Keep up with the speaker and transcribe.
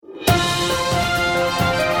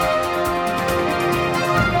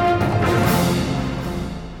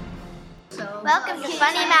welcome to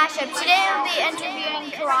Funny Mashup. Today we'll be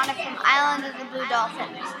interviewing Karana from Island of the Blue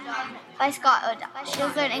Dolphins by Scott Odell. She'll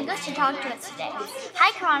learn English to talk to us today.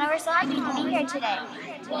 Hi Karana, we're so happy to be here today.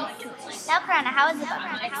 Now Karana, how was the book?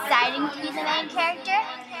 Exciting to be the main character?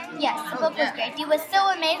 Yes, the book was great. It was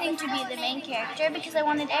so amazing to be the main character because I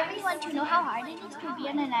wanted everyone to know how hard it is to be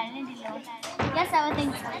on an island alone. Yes, I would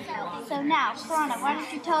think so. So now, Karana, why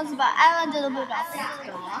don't you tell us about Island of the Blue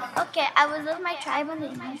Dolphins? Okay, I was with my tribe when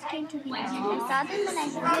the Indians came to the island. I saw them and I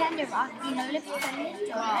hid behind a rock. You know, looking for me,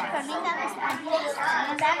 running down the sand.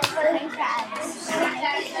 And that's what I tried.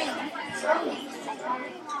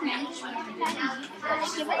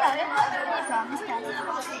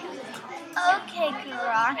 Okay,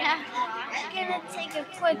 Karana. We're gonna take a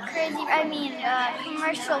quick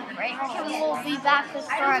commercial break, and we'll be back with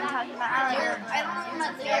Karana talking about Island.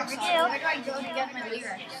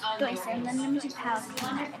 Do I send unlimited power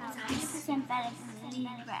cleaner? It's 100% better than the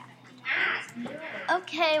lead rat.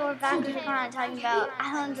 Okay, we're back with Karana talking about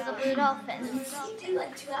Island of the Blue Dolphins.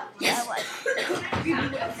 Yeah, what? We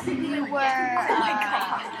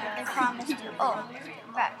promised to. Oh,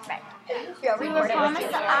 right. We were promised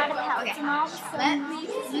the odd pelts, and all of a sudden we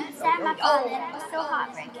sat back on it. It was so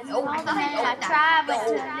heartbreaking. All the men in our tribe went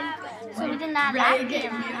to leave, so we did not like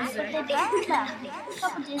them. But they burned them. A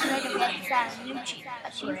couple days later, we had to sail a new chief.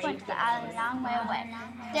 A chief went to the island a long way away.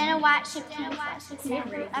 Then a white ship came for us.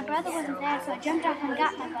 My brother wasn't there, so I jumped off and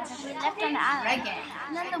got my brother. We left on the island.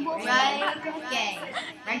 And then the wolf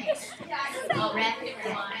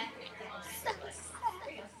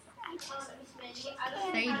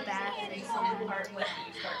Say bad things.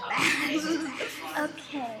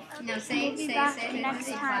 Okay. No, say next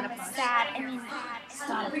time it's sad.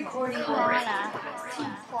 Stop recording Karana.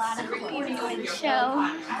 We're doing the show.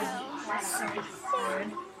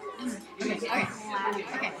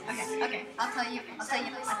 Okay. I'll tell you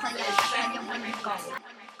when you go.